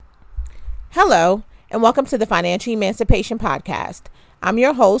Hello, and welcome to the Financial Emancipation Podcast. I'm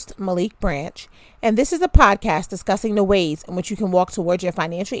your host, Malik Branch, and this is a podcast discussing the ways in which you can walk towards your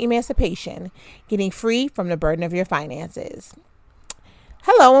financial emancipation, getting free from the burden of your finances.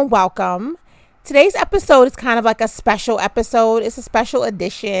 Hello, and welcome. Today's episode is kind of like a special episode. It's a special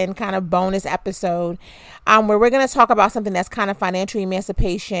edition, kind of bonus episode, where we're going to talk about something that's kind of financial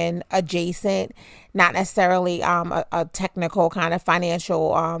emancipation adjacent, not necessarily a technical kind of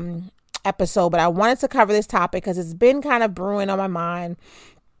financial episode, but I wanted to cover this topic because it's been kind of brewing on my mind.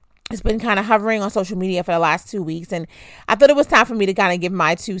 It's been kind of hovering on social media for the last 2 weeks, and I thought it was time for me to kind of give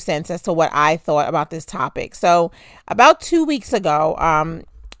my 2 cents as to what I thought about this topic. So about 2 weeks ago,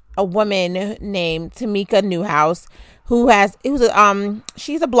 a woman named Tamika Newhouse,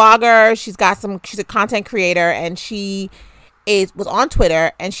 she's a blogger, she's a content creator, and was on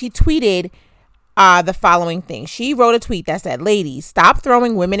Twitter, and she tweeted the following thing. She wrote a tweet that said, "Ladies, stop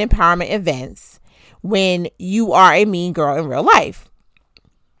throwing women empowerment events when you are a mean girl in real life."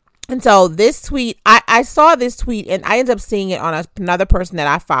 And so this tweet, I saw this tweet and I ended up seeing it on another person that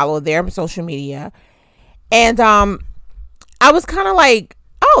I follow their social media. And I was kind of like,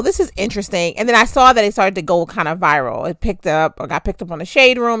 oh, this is interesting. And then I saw that it started to go kind of viral. It got picked up on the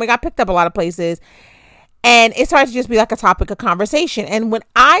Shade Room. It got picked up a lot of places. And it started to just be like a topic of conversation. And when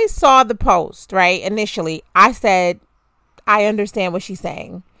I saw the post, right, initially, I said, I understand what she's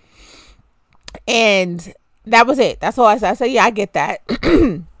saying. And that was it. That's all I said. I said, yeah, I get that.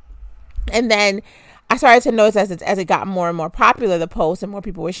 And then I started to notice as it got more and more popular, the post, and more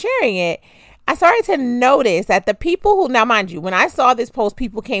people were sharing it, I started to notice that the people who, now mind you, when I saw this post,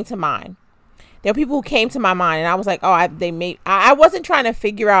 people came to mind. There were people who came to my mind, and I was like, oh, I wasn't trying to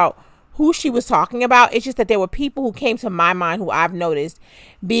figure out who she was talking about. It's just that there were people who came to my mind who I've noticed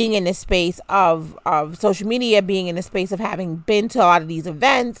being in the space of social media, being in the space of having been to a lot of these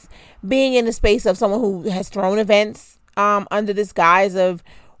events, being in the space of someone who has thrown events under this guise of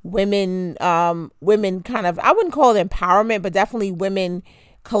women kind of, I wouldn't call it empowerment, but definitely women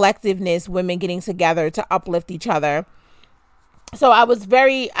collectiveness, women getting together to uplift each other. So I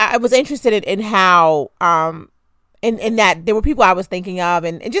was interested in how in that there were people I was thinking of,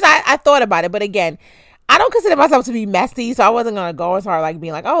 and just I thought about it. But again, I don't consider myself to be messy, so I wasn't going to go as far like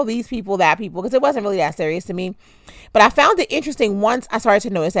being like, oh, these people, that people, because it wasn't really that serious to me. But I found it interesting once I started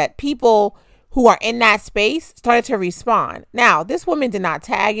to notice that people who are in that space started to respond. Now, this woman did not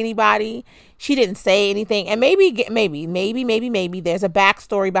tag anybody. She didn't say anything. And maybe there's a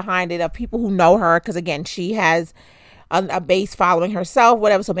backstory behind it of people who know her, because again, she has a base following herself,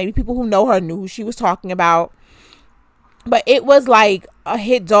 whatever. So maybe people who know her knew who she was talking about. But it was like a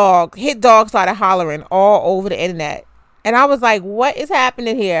hit dog started hollering all over the internet. And I was like, what is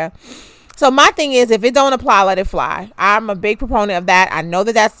happening here? So my thing is, if it don't apply, let it fly. I'm a big proponent of that. I know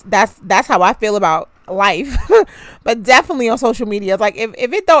that's how I feel about life, but definitely on social media. It's like if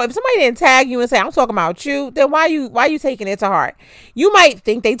somebody didn't tag you and say, I'm talking about you, then why you taking it to heart? You might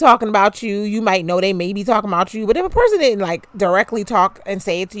think they talking about you. You might know they may be talking about you, but if a person didn't like directly talk and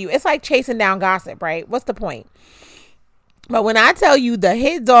say it to you, it's like chasing down gossip, right? What's the point? But when I tell you the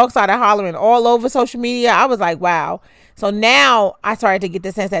hit dog started hollering all over social media, I was like, wow. So now I started to get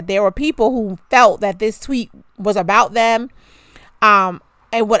the sense that there were people who felt that this tweet was about them. And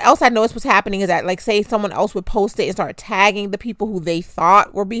what else I noticed was happening is that, like, say someone else would post it and start tagging the people who they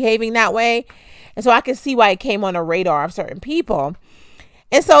thought were behaving that way. And so I could see why it came on the radar of certain people.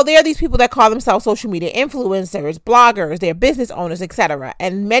 And so there are these people that call themselves social media influencers, bloggers, they're business owners, etc.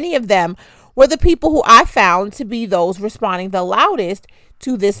 And many of them were the people who I found to be those responding the loudest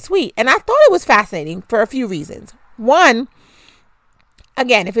to this tweet. And I thought it was fascinating for a few reasons. One,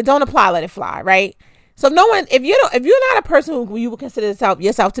 again, if it don't apply, let it fly, right? So if you're not a person who you would consider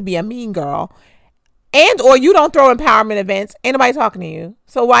yourself to be a mean girl, and or you don't throw empowerment events, ain't nobody talking to you.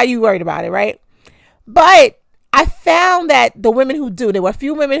 So why are you worried about it, right? But I found that the women who do, there were a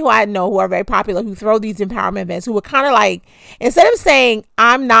few women who I know who are very popular who throw these empowerment events, who were kind of like, instead of saying,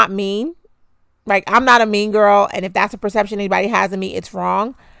 I'm not mean, like, I'm not a mean girl, and if that's a perception anybody has of me, it's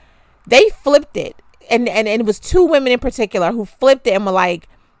wrong. They flipped it. And it was 2 women in particular who flipped it and were like,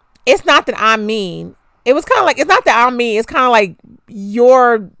 it's not that I'm mean. It was kind of like, it's not that I'm mean. It's kind of like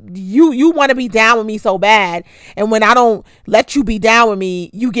you want to be down with me so bad. And when I don't let you be down with me,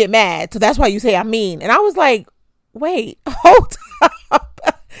 you get mad. So that's why you say I'm mean. And I was like, wait, hold up.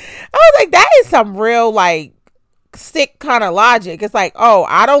 I was like, that is some real like sick kind of logic. It's like, oh,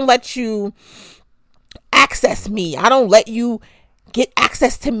 I don't let you access me. I don't let you get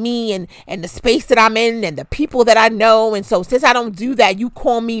access to me and the space that I'm in and the people that I know. And so since I don't do that, you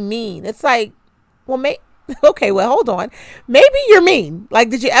call me mean. It's like, well, Okay, well, hold on. Maybe you're mean. Like,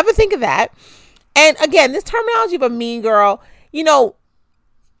 did you ever think of that? And again, this terminology of a mean girl,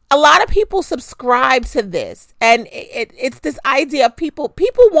 a lot of people subscribe to this, and it's this idea of people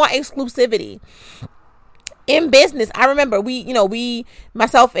want exclusivity in business. I remember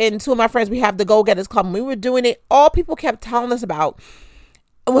myself and two of my friends, we have the Go Getters Club, and we were doing it. All people kept telling us about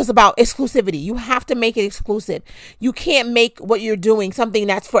was about exclusivity. You have to make it exclusive. You can't make what you're doing something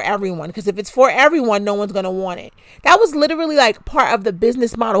that's for everyone, because if it's for everyone, no one's going to want it. That was literally like part of the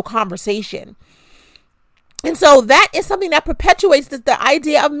business model conversation. And so that is something that perpetuates the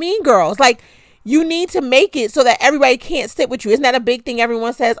idea of mean girls. Like, you need to make it so that everybody can't sit with you. Isn't that a big thing?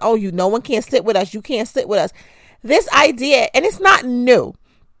 Everyone says, oh, no one can't sit with us. You can't sit with us. This idea, and it's not new.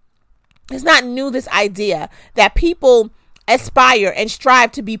 It's not new, this idea that people aspire and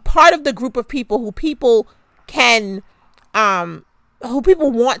strive to be part of the group of people who people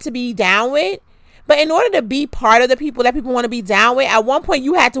want to be down with. But in order to be part of the people that people want to be down with, at one point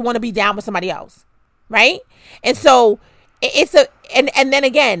you had to want to be down with somebody else. Right? And so and then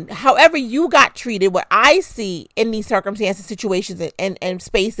again, however you got treated, what I see in these circumstances, situations, and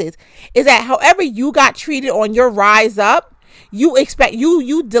spaces is that however you got treated on your rise up, you expect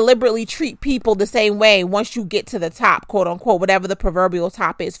you deliberately treat people the same way once you get to the top, quote unquote, whatever the proverbial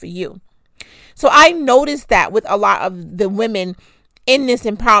top is for you. So I noticed that with a lot of the women in this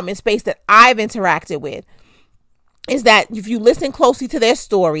empowerment space that I've interacted with, is that if you listen closely to their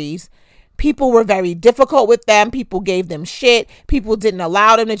stories, people were very difficult with them. People gave them shit. People didn't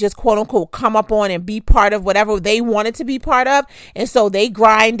allow them to just, quote unquote, come up on and be part of whatever they wanted to be part of. And so they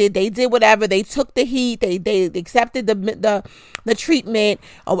grinded. They did whatever. They took the heat. They accepted the treatment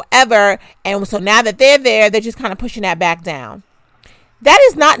or whatever. And so now that they're there, they're just kind of pushing that back down. That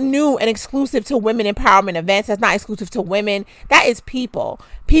is not new and exclusive to women empowerment events. That's not exclusive to women. That is people.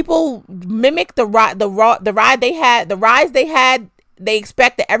 People mimic the rise they had. They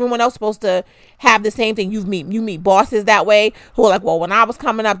expect that everyone else is supposed to have the same thing. You meet bosses that way who are like, well, when I was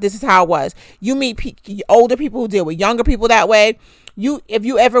coming up, this is how it was. You meet older people who deal with younger people that way. If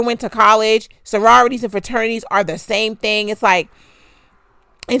you ever went to college, sororities and fraternities are the same thing. It's like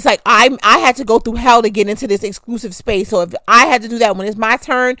I had to go through hell to get into this exclusive space. So if I had to do that when it's my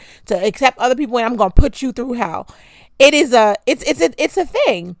turn to accept other people, and I'm going to put you through hell. It's a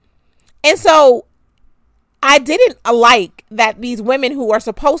thing. And so I didn't like that these women who are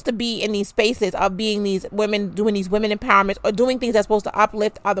supposed to be in these spaces of being these women, doing these women empowerments or doing things that's supposed to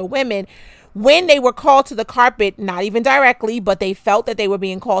uplift other women, when they were called to the carpet, not even directly, but they felt that they were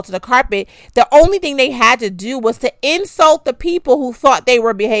being called to the carpet, the only thing they had to do was to insult the people who thought they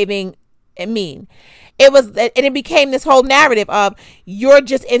were behaving mean. It became this whole narrative of, you're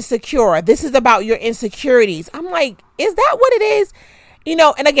just insecure. This is about your insecurities. I'm like, is that what it is?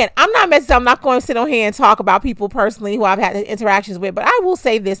 And again, I'm not going to sit on here and talk about people personally who I've had interactions with, but I will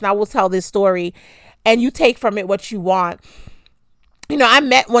say this, and I will tell this story, and you take from it what you want. I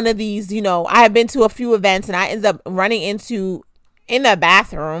met one of these, I have been to a few events, and I ended up running into, in the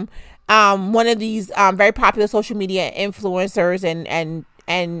bathroom, one of these very popular social media influencers,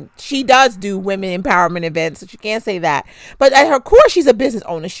 and she does do women empowerment events, so she can't say that. But at her core, she's a business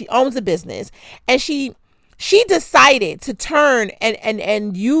owner. She owns a business, and she decided to turn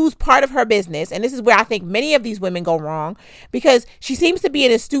and use part of her business. And this is where I think many of these women go wrong, because she seems to be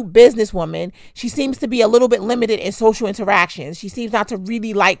an astute businesswoman. She seems to be a little bit limited in social interactions. She seems not to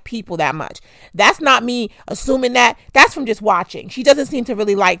really like people that much. That's not me assuming that. That's from just watching. She doesn't seem to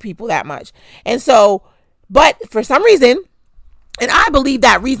really like people that much. And so, but for some reason, and I believe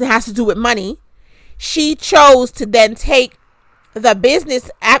that reason has to do with money, she chose to then take the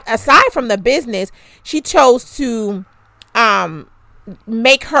business, aside from the business, she chose to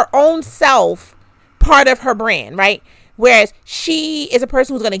make her own self part of her brand, right? Whereas she is a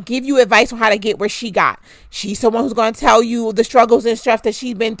person who's going to give you advice on how to get where she got. She's someone who's going to tell you the struggles and stuff that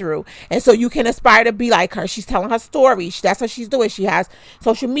she's been through. And so you can aspire to be like her. She's telling her story. That's what she's doing. She has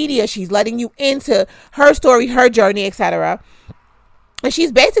social media. She's letting you into her story, her journey, etc. And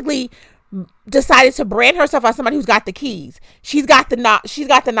she's basically decided to brand herself as somebody who's got the keys. She's got the knowledge. She's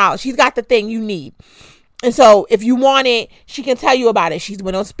got the thing you need. And so if you want it, she can tell you about it. She's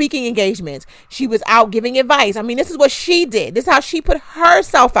went on speaking engagements. She was out giving advice. I mean, this is what she did. This is how she put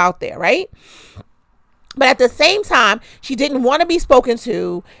herself out there, right? But at the same time, she didn't want to be spoken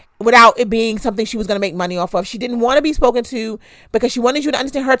to without it being something she was going to make money off of. She didn't want to be spoken to because she wanted you to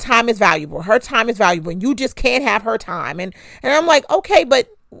understand her time is valuable. Her time is valuable, and you just can't have her time. And I'm like, okay, but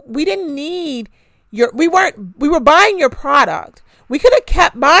we didn't need we were buying your product. We could have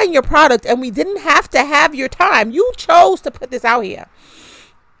kept buying your product, and we didn't have to have your time. You chose to put this out here.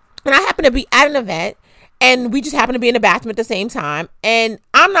 And I happened to be at an event, And we just happened to be in the bathroom at the same time. And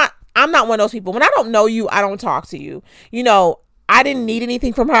I'm not one of those people. When I don't know you, I don't talk to you. You know, I didn't need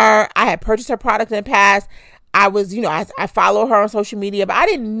anything from her. I had purchased her product in the past. I was, you know, I follow her on social media, but I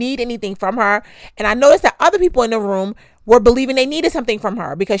didn't need anything from her. And I noticed that other people in the room were believing they needed something from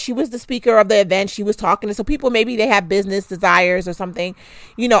her because she was the speaker of the event. She was talking to some people. Maybe they have business desires or something.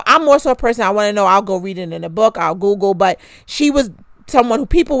 You know, I'm more so a person, I want to know, I'll go read it in a book, I'll Google. But she was someone who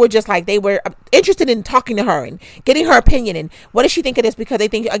people were just like, they were interested in talking to her and getting her opinion and what does she think of this, because they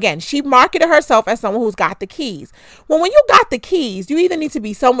think, again, she marketed herself as someone who's got the keys. Well, when you got the keys, you either need to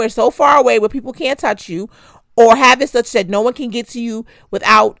be somewhere so far away where people can't touch you, or have it such that no one can get to you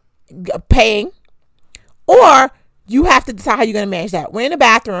without paying, or you have to decide how you're going to manage that. We're in the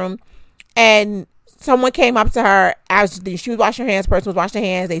bathroom and someone came up to her as she was washing her hands. Person was washing her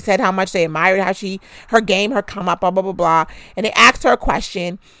hands. They said how much they admired her game, her come up, blah, blah, blah, blah. And they asked her a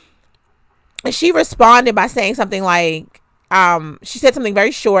question. And she responded by saying something like, she said something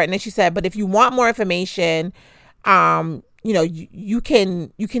very short. And then she said, but if you want more information, you know, you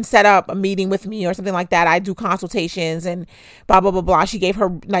can set up a meeting with me or something like that. I do consultations and blah, blah, blah, blah. She gave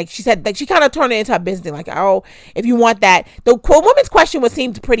her, like, she said, like, she kind of turned it into a business, like, oh, if you want that. The woman's question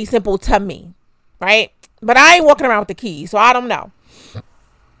seemed pretty simple to me, right? But I ain't walking around with the keys, so I don't know.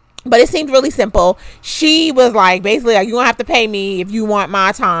 But it seemed really simple. She was like, basically, like, you're going to have to pay me if you want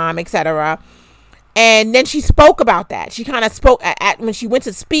my time, etc. And then she spoke about that. She kind of spoke when she went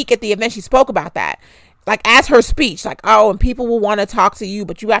to speak at the event, she spoke about that. Like, as her speech, like, oh, and people will want to talk to you,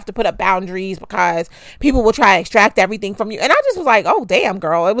 but you have to put up boundaries because people will try to extract everything from you. And I just was like, oh, damn,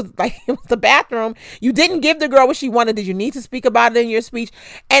 girl. It was like, it was the bathroom. You didn't give the girl what she wanted. Did you need to speak about it in your speech?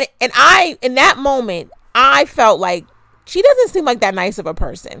 And I, in that moment, I felt like she doesn't seem like that nice of a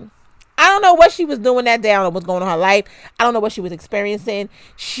person. I don't know what she was doing that day. I don't know what's going on in her life. I don't know what she was experiencing.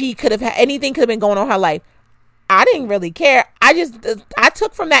 She could have had anything could have been going on in her life. I didn't really care. I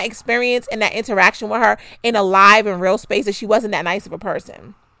took from that experience and that interaction with her in a live and real space that she wasn't that nice of a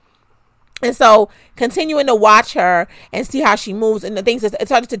person. And so continuing to watch her and see how she moves and the things that it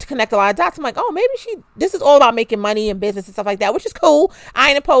started to connect a lot of dots. I'm like, oh, maybe this is all about making money and business and stuff like that, which is cool. I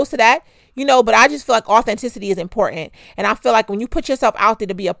ain't opposed to that, you know, but I just feel like authenticity is important. And I feel like when you put yourself out there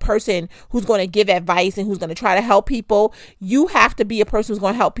to be a person who's going to give advice and who's going to try to help people, you have to be a person who's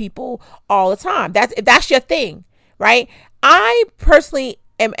going to help people all the time. If that's your thing, right? I personally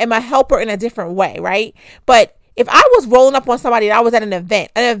am a helper in a different way, right? But if I was rolling up on somebody and I was at an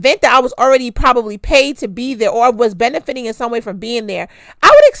event that I was already probably paid to be there or was benefiting in some way from being there, I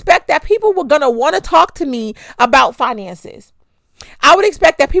would expect that people were going to want to talk to me about finances. I would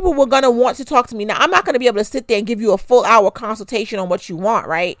expect that people were going to want to talk to me. Now, I'm not going to be able to sit there and give you a full hour consultation on what you want,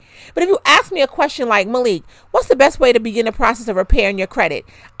 right? But if you ask me a question like, Malik, what's the best way to begin the process of repairing your credit?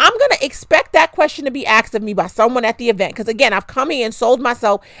 I'm going to expect that question to be asked of me by someone at the event. Because again, I've come here and sold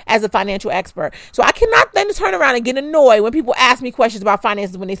myself as a financial expert. So I cannot then turn around and get annoyed when people ask me questions about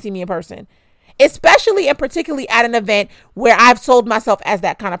finances when they see me in person. Especially and particularly at an event where I've sold myself as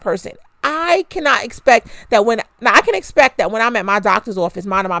that kind of person. I cannot expect that when I'm at my doctor's office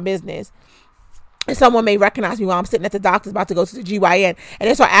minding my business, and someone may recognize me while I'm sitting at the doctor's about to go to the GYN and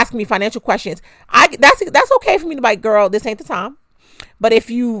they start asking me financial questions. That's okay for me to be like, girl, this ain't the time. But if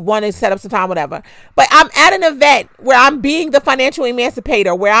you want to set up some time, whatever. But I'm at an event where I'm being the financial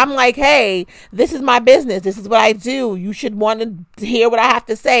emancipator, where I'm like, hey, this is my business. This is what I do. You should want to hear what I have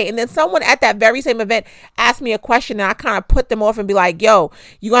to say. And then someone at that very same event asked me a question and I kind of put them off and be like, yo,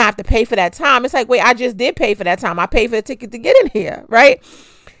 you're going to have to pay for that time. It's like, wait, I just did pay for that time. I paid for the ticket to get in here, right?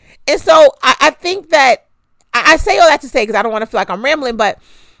 And so I think that I say all that to say, because I don't want to feel like I'm rambling, but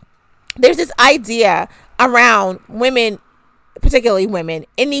there's this idea around women, particularly women,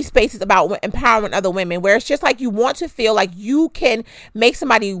 in these spaces about empowering other women, where it's just like you want to feel like you can make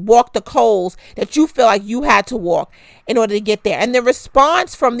somebody walk the coals that you feel like you had to walk in order to get there. And the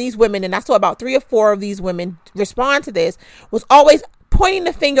response from these women, and I saw about 3 or 4 of these women respond to this, was always pointing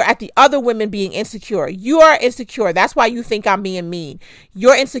the finger at the other women being insecure. You are insecure. That's why you think I'm being mean.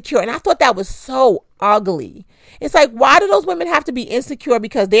 You're insecure. And I thought that was so ugly. It's like, why do those women have to be insecure?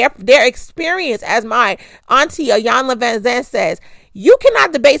 Because their experience, as my auntie Ayanna Van Zandt says, you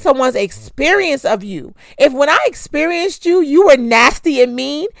cannot debate someone's experience of you. If when I experienced you, you were nasty and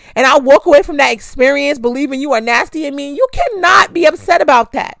mean, and I walk away from that experience believing you are nasty and mean, you cannot be upset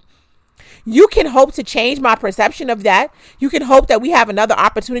about that. You can hope to change my perception of that. You can hope that we have another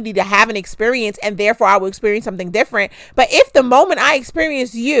opportunity to have an experience and therefore I will experience something different. But if the moment I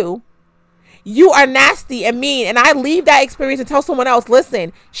experience you are nasty and mean, and I leave that experience and tell someone else,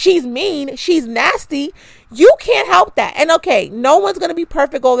 listen, she's mean, she's nasty, You can't help that. And okay, no one's going to be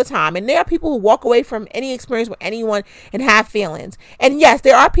perfect all the time. And there are people who walk away from any experience with anyone and have feelings. And yes,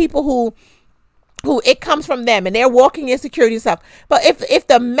 there are people who it comes from them and they're walking insecurity and stuff. But if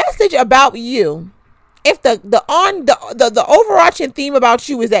the message about you, if the overarching theme about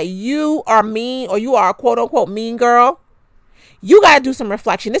you is that you are mean, or you are a quote unquote mean girl, you got to do some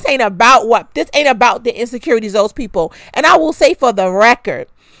reflection. This ain't about the insecurities of those people. And I will say, for the record,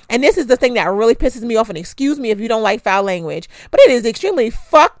 and this is the thing that really pisses me off, and excuse me if you don't like foul language, but it is extremely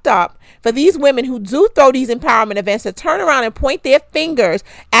fucked up for these women who do throw these empowerment events to turn around and point their fingers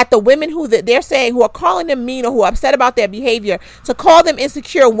at the women who they're saying who are calling them mean or who are upset about their behavior, to call them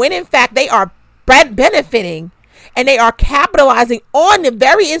insecure, when in fact they are benefiting and they are capitalizing on the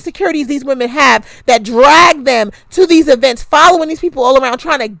very insecurities these women have that drag them to these events, following these people all around,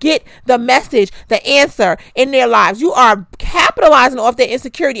 trying to get the message, the answer in their lives. You are capitalizing off their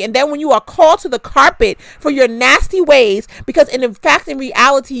insecurity. And then when you are called to the carpet for your nasty ways, because in fact, in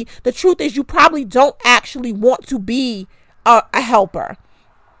reality, the truth is you probably don't actually want to be a helper.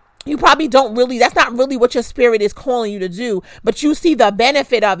 You probably don't really, that's not really what your spirit is calling you to do, but you see the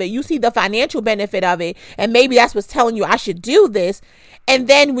benefit of it. You see the financial benefit of it. And maybe that's what's telling you I should do this. And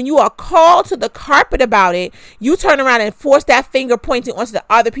then when you are called to the carpet about it, you turn around and force that finger pointing onto the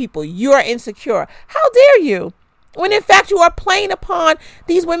other people. You're insecure. How dare you? When in fact you are playing upon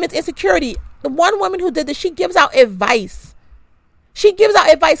these women's insecurity. The one woman who did this, she gives out advice. She gives out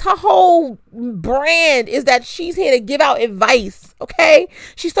advice. Her whole brand is that she's here to give out advice. Okay.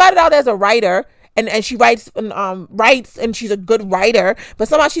 She started out as a writer and she writes and she's a good writer, but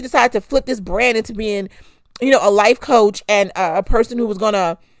somehow she decided to flip this brand into being, a life coach and a person who was going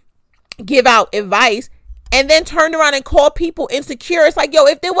to give out advice, and then turned around and called people insecure. It's like, yo,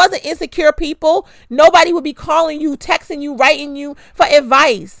 if there wasn't insecure people, nobody would be calling you, texting you, writing you for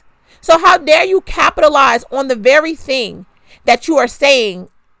advice. So how dare you capitalize on the very thing that you are saying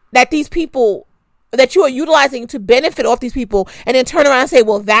that these people, that you are utilizing to benefit off these people, and then turn around and say,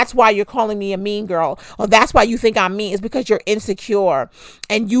 well, that's why you're calling me a mean girl, or that's why you think I'm mean, is because you're insecure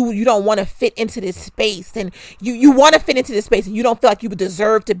and you don't want to fit into this space, and you want to fit into this space and you don't feel like you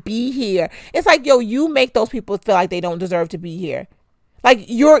deserve to be here. It's like, yo, you make those people feel like they don't deserve to be here. Like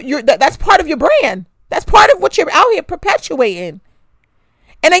that's part of your brand. That's part of what you're out here perpetuating.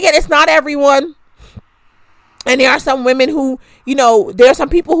 And again, it's not everyone. And there are some women who, there are some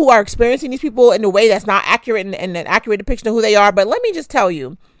people who are experiencing these people in a way that's not accurate and an accurate depiction of who they are. But let me just tell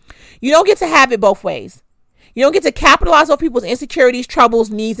you, you don't get to have it both ways. You don't get to capitalize on people's insecurities,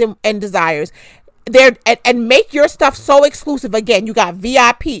 troubles, needs, and desires. And make your stuff so exclusive. Again, you got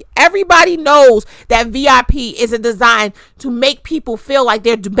VIP. Everybody knows that VIP is a design to make people feel like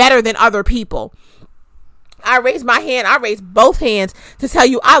they're better than other people. I raise my hand. I raise both hands to tell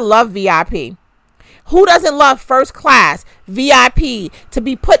you I love VIP. Who doesn't love first class, VIP, to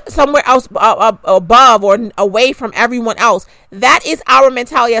be put somewhere else above or away from everyone else? That is our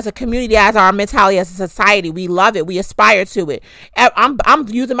mentality as a community, as our mentality as a society. We love it. We aspire to it. I'm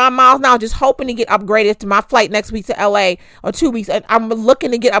using my miles now, just hoping to get upgraded to my flight next week to LA, or 2 weeks. And I'm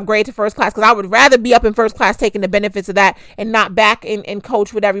looking to get upgraded to first class because I would rather be up in first class taking the benefits of that and not back in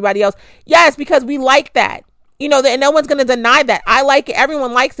coach with everybody else. Yes, because we like that. And no one's going to deny that. I like it.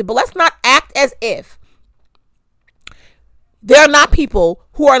 Everyone likes it. But let's not act as if there are not people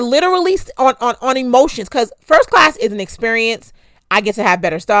who are literally on emotions, because first class is an experience. I get to have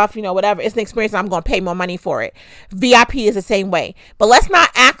better stuff, whatever. It's an experience and I'm going to pay more money for it. VIP is the same way. But let's not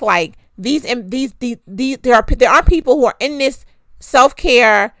act like there are people who are in this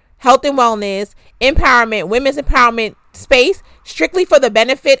self-care, health and wellness, empowerment, women's empowerment space strictly for the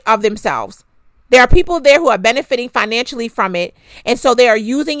benefit of themselves. There are people there who are benefiting financially from it. And so they are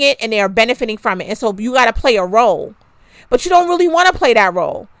using it and they are benefiting from it. And so you got to play a role. But you don't really want to play that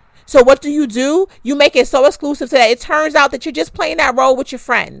role. So what do? You make it so exclusive so that it turns out that you're just playing that role with your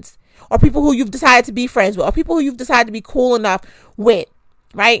friends, or people who you've decided to be friends with, or people who you've decided to be cool enough with,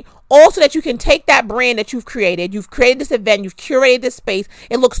 right? Also that you can take that brand that you've created this event, you've curated this space.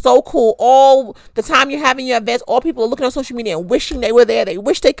 It looks so cool. All the time you're having your events, all people are looking on social media and wishing they were there. They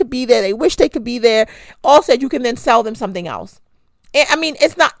wish they could be there. They wish they could be there. Also, you can then sell them something else.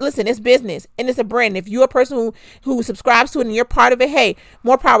 It's not, listen, it's business and it's a brand. If you're a person who subscribes to it and you're part of it, hey,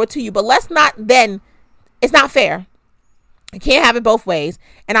 more power to you. But it's not fair. You can't have it both ways.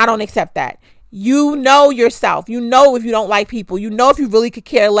 And I don't accept that. You know yourself. You know if you don't like people. You know if you really could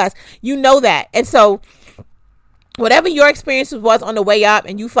care less. You know that. And so whatever your experience was on the way up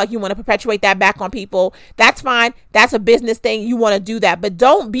and you feel like you want to perpetuate that back on people, that's fine. That's a business thing. You want to do that. But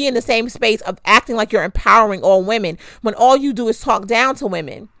don't be in the same space of acting like you're empowering all women when all you do is talk down to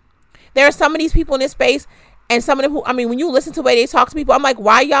women. There are some of these people in this space And some of them when you listen to the way they talk to people, I'm like,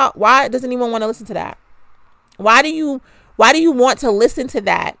 why does anyone want to listen to that? Why do you want to listen to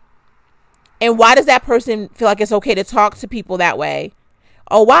that? And why does that person feel like it's okay to talk to people that way?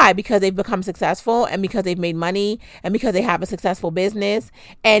 Oh, why? Because they've become successful, and because they've made money, and because they have a successful business.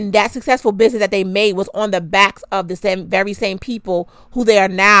 And that successful business that they made was on the backs of the very same people who they are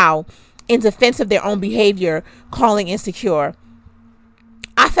now, in defense of their own behavior, calling insecure.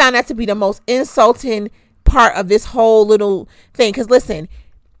 I found that to be the most insulting part of this whole little thing. Because listen,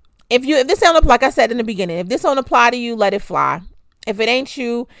 if this don't apply, like I said in the beginning, if this don't apply to you, let it fly. If it ain't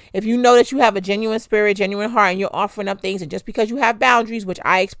you, if you know that you have a genuine spirit, genuine heart, and you're offering up things, and just because you have boundaries, which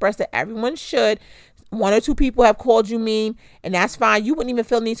I express that everyone should, one or two people have called you mean, and that's fine. You wouldn't even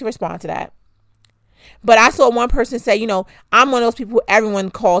feel the need to respond to that. But I saw one person say, I'm one of those people who everyone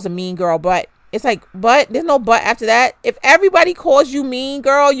calls a mean girl, but it's like, but there's no but after that. If everybody calls you mean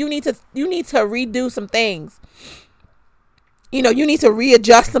girl, you need to redo some things. You need to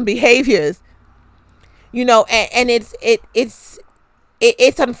readjust some behaviors. And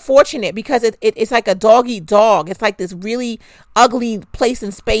it's unfortunate because it's like a dog eat dog. It's like this really ugly place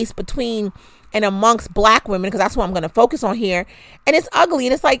and space between and amongst black women, because that's what I'm going to focus on here. And it's ugly.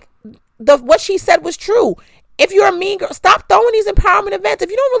 And it's like what she said was true. If you're a mean girl, stop throwing these empowerment events. If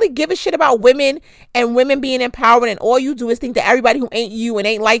you don't really give a shit about women and women being empowered, and all you do is think that everybody who ain't you and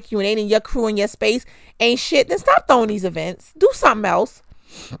ain't like you and ain't in your crew and your space ain't shit, then stop throwing these events. Do something else.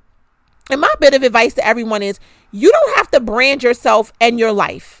 And my bit of advice to everyone is, you don't have to brand yourself and your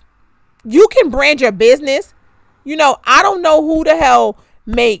life. You can brand your business. I don't know who the hell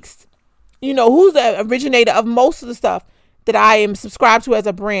makes, who's the originator of most of the stuff that I am subscribed to as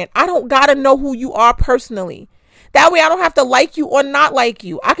a brand. I don't gotta know who you are personally. That way I don't have to like you or not like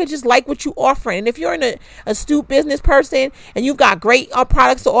you. I could just like what you offer. And if you're an astute business person and you've got great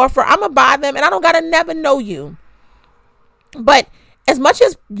products to offer, I'm gonna buy them, and I don't gotta never know you. But as much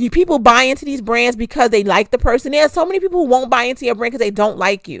as people buy into these brands because they like the person, there are so many people who won't buy into your brand because they don't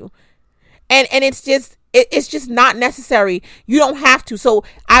like you. And it's just not necessary. You don't have to. So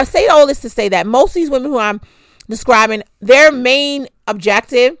I say all this to say that most of these women who I'm describing, their main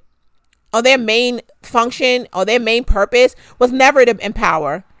objective or their main function or their main purpose was never to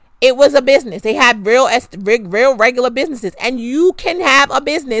empower. It was a business. They had real regular businesses. And you can have a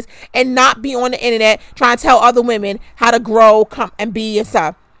business and not be on the internet trying to tell other women how to grow, come and be and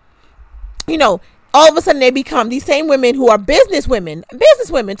stuff. All of a sudden they become these same women who are business women,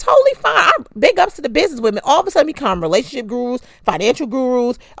 totally fine. Big ups to the business women. All of a sudden become relationship gurus, financial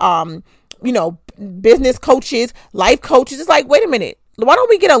gurus, business coaches, life coaches. It's like, wait a minute. Why don't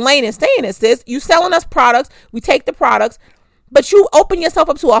we get a lane and stay in it, sis? You selling us products. We take the products. But you open yourself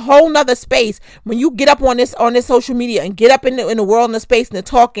up to a whole nother space when you get up on this social media and get up in the world in the space and the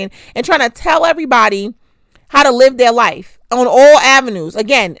talking and trying to tell everybody how to live their life on all avenues.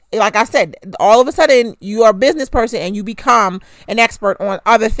 Again, like I said, all of a sudden you are a business person and you become an expert on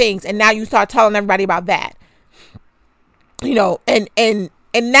other things, and now you start telling everybody about that. And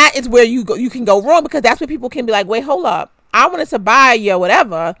that is where you can go wrong, because that's where people can be like, wait, hold up. I wanted to buy you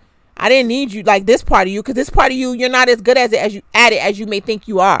whatever. I didn't need you, like this part of you, because this part of you, you're not as good at it as you may think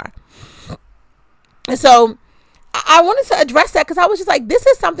you are. And so I wanted to address that, because I was just like, this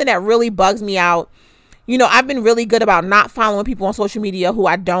is something that really bugs me out. I've been really good about not following people on social media who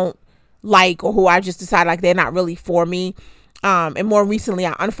I don't like, or who I just decide like they're not really for me. And more recently,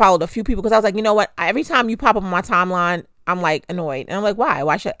 I unfollowed a few people because I was like, you know what? Every time you pop up on my timeline, I'm like annoyed. And I'm like, why?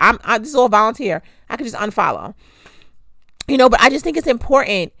 Why should this is all volunteer. I could just unfollow. But I just think it's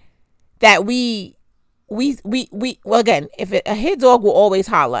important that we well, again, a hit dog will always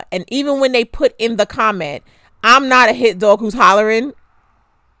holler. And even when they put in the comment, I'm not a hit dog who's hollering,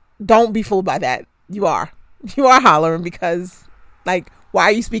 don't be fooled by that. You are hollering because, like, why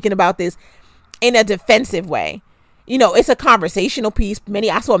are you speaking about this in a defensive way? It's a conversational piece.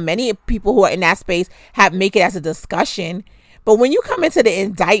 I saw many people who are in that space make it as a discussion. But when you come into the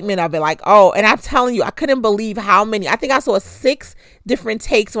indictment of it, like, oh, and I'm telling you, I couldn't believe how many. I think I saw 6 different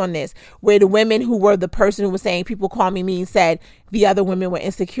takes on this, where the women who were the person who was saying people call me mean said the other women were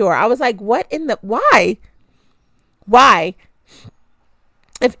insecure. I was like, why?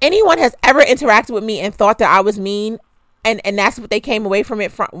 If anyone has ever interacted with me and thought that I was mean, and that's what they came away from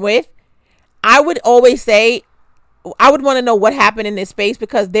it with, I would always say, I would want to know what happened in this space,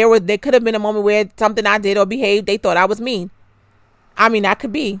 because there could have been a moment where something I did or behaved, they thought I was mean. I mean, that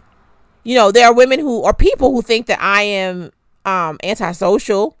could be. There are women or people who think that I am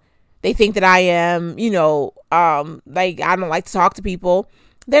antisocial. They think that I am, like, I don't like to talk to people.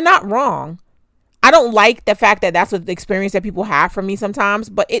 They're not wrong. I don't like the fact that that's what the experience that people have from me sometimes,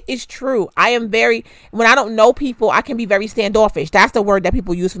 but it is true. When I don't know people, I can be very standoffish. That's the word that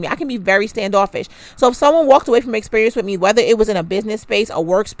people use for me. I can be very standoffish. So if someone walked away from an experience with me, whether it was in a business space, a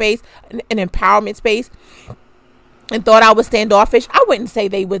workspace, an empowerment space, and thought I was standoffish, I wouldn't say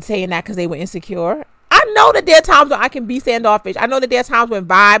they would say that because they were insecure. I know that there are times when I can be standoffish. I know that there are times when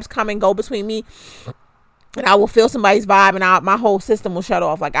vibes come and go between me, and I will feel somebody's vibe and my whole system will shut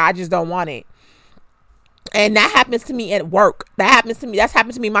off. Like, I just don't want it. And that happens to me at work. That's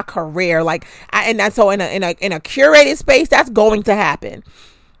happened to me in my career. Like, so in a curated space, that's going to happen.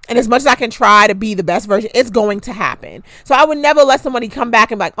 And as much as I can try to be the best version, it's going to happen. So I would never let somebody come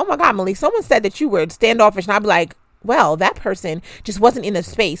back and be like, oh my God, Malik, someone said that you were standoffish. And I'd be like, well, that person just wasn't in a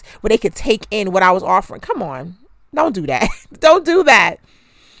space where they could take in what I was offering. Come on. Don't do that. Don't do that.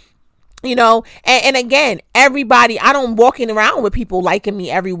 You know, and again, everybody, I don't walking around with people liking me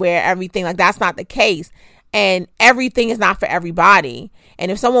everywhere, everything. Like, that's not the case. And everything is not for everybody. And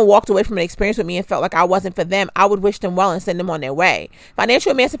if someone walked away from an experience with me and felt like I wasn't for them, I would wish them well and send them on their way.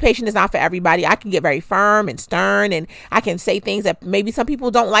 Financial emancipation is not for everybody. I can get very firm and stern, and I can say things that maybe some people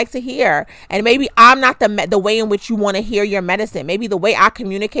don't like to hear. And maybe I'm not the way in which you want to hear your medicine. Maybe the way I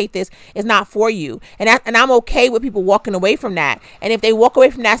communicate this is not for you. And I'm okay with people walking away from that. And if they walk away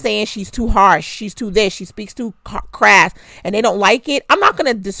from that saying she's too harsh, she's too this, she speaks too crass, and they don't like it, I'm not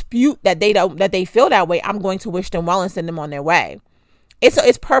going to dispute that they feel that way. I'm going to wish them well and send them on their way.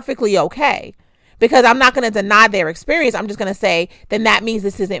 It's perfectly okay, because I'm not going to deny their experience. I'm just going to say, then that means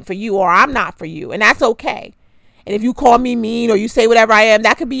this isn't for you, or I'm not for you. And that's okay. And if you call me mean or you say whatever I am,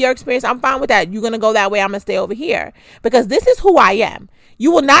 that could be your experience. I'm fine with that. You're going to go that way. I'm going to stay over here, because this is who I am.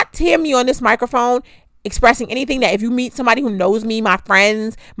 You will not hear me on this microphone expressing anything that if you meet somebody who knows me, my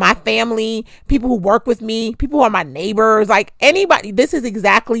friends, my family, people who work with me, people who are my neighbors, like anybody, this is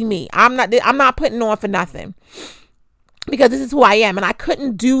exactly me. I'm not putting on for nothing, because this is who I am. And I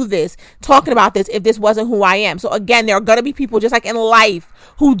couldn't do this, talking about this, if this wasn't who I am. So again, there are going to be people just like in life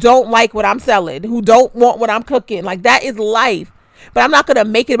who don't like what I'm selling, who don't want what I'm cooking. Like, that is life. But I'm not going to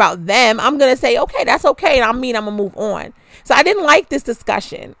make it about them. I'm going to say, okay, that's okay. And I'm going to move on. So I didn't like this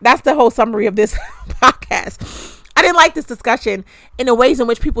discussion. That's the whole summary of this podcast. I didn't like this discussion in the ways in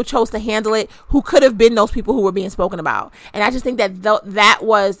which people chose to handle it, who could have been those people who were being spoken about. And I just think that that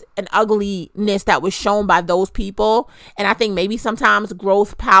was an ugliness that was shown by those people. And I think maybe sometimes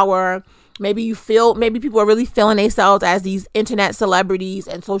growth, power, maybe people are really feeling themselves as these internet celebrities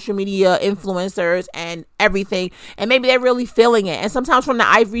and social media influencers and everything. And maybe they're really feeling it. And sometimes from the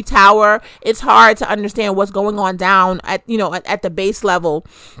ivory tower, it's hard to understand what's going on down at the base level.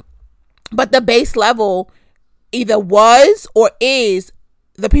 But the base level either was or is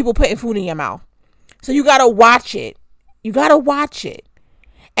the people putting food in your mouth. So you got to watch it.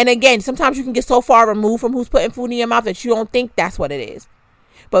 And again, sometimes you can get so far removed from who's putting food in your mouth that you don't think that's what it is.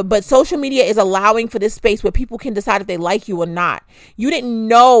 But social media is allowing for this space where people can decide if they like you or not. You didn't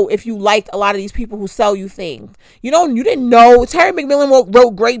know if you liked a lot of these people who sell you things. You didn't know. Terry McMillan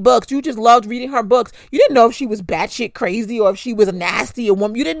wrote great books. You just loved reading her books. You didn't know if she was batshit crazy or if she was a nasty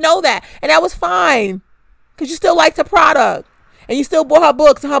woman. You didn't know that. And that was fine, because you still liked her product. And you still bought her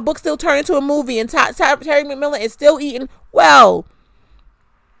books. And her books still turned into a movie. And Terry McMillan is still eating well.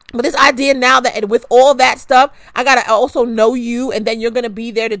 But this idea now that with all that stuff, I got to also know you, and then you're going to be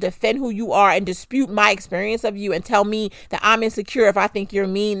there to defend who you are and dispute my experience of you and tell me that I'm insecure if I think you're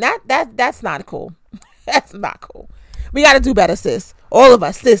mean. That's not cool. That's not cool. We got to do better, sis. All of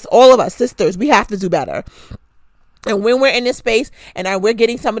us, sisters, we have to do better. And when we're in this space and we're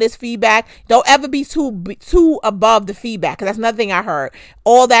getting some of this feedback, don't ever be too above the feedback, because that's another thing I heard.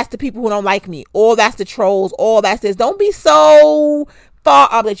 All that's the people who don't like me. All that's the trolls. All that's this. Don't be so far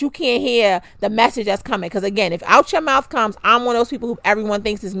up that you can't hear the message that's coming. Because again, if out your mouth comes, I'm one of those people who everyone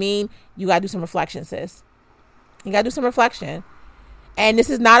thinks is mean, you got to do some reflection, sis. You got to do some reflection. And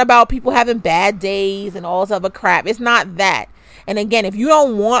this is not about people having bad days and all this other crap. It's not that. And again, if you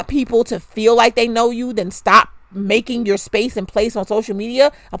don't want people to feel like they know you, then stop making your space and place on social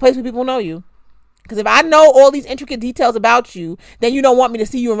media a place where people know you. Because if I know all these intricate details about you, then you don't want me to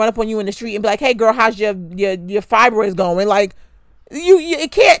see you and run up on you in the street and be like, hey girl, how's your fibroids going? Like, you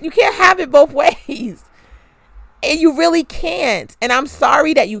can't have it both ways. And you really can't. And I'm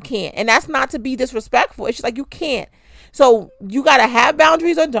sorry that you can't. And that's not to be disrespectful. It's just like, you can't. So you got to have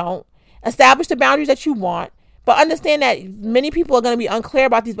boundaries or don't. Establish the boundaries that you want. But understand that many people are going to be unclear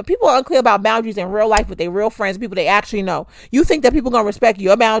about these. But people are unclear about boundaries in real life with their real friends, people they actually know. You think that people are going to respect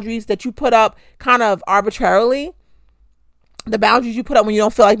your boundaries that you put up kind of arbitrarily? The boundaries you put up when you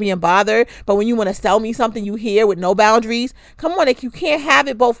don't feel like being bothered, but when you want to sell me something you hear with no boundaries? Come on, you can't have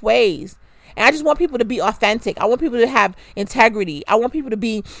it both ways. And I just want people to be authentic. I want people to have integrity. I want people to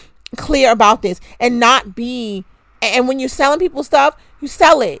be clear about this and not be, and when you're selling people stuff, you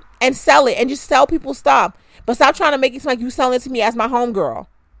sell it and just sell people stuff. But stop trying to make it seem like you selling it to me as my homegirl.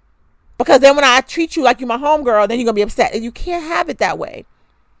 Because then when I treat you like you're my homegirl, then you're going to be upset. And you can't have it that way.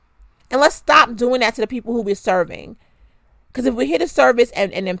 And let's stop doing that to the people who we're serving. Because if we're here to service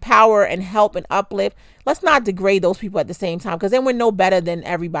and empower and help and uplift, let's not degrade those people at the same time. Because then we're no better than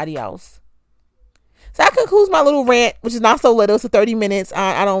everybody else. So that concludes my little rant, which is not so little. It's 30 minutes.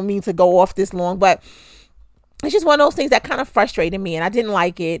 I don't mean to go off this long, but it's just one of those things that kind of frustrated me, and I didn't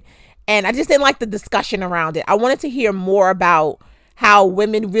like it. And I just didn't like the discussion around it. I wanted to hear more about how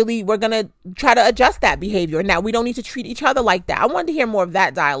women really were going to try to adjust that behavior and that we don't need to treat each other like that. I wanted to hear more of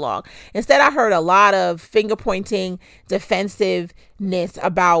that dialogue. Instead, I heard a lot of finger pointing, defensiveness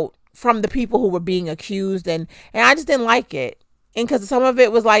from the people who were being accused. And I just didn't like it. And because some of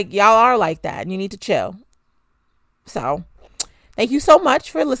it was like, y'all are like that and you need to chill. So thank you so much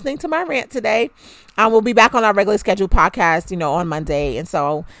for listening to my rant today. We'll be back on our regular scheduled podcast, on Monday. And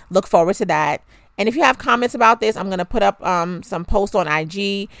so look forward to that. And if you have comments about this, I'm going to put up some posts on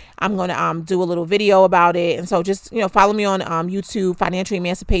IG. I'm going to do a little video about it. And so just, follow me on YouTube, Financially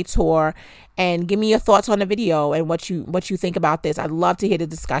Emancipator, and give me your thoughts on the video and what you think about this. I'd love to hear the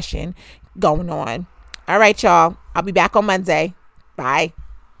discussion going on. All right, y'all. I'll be back on Monday. Bye.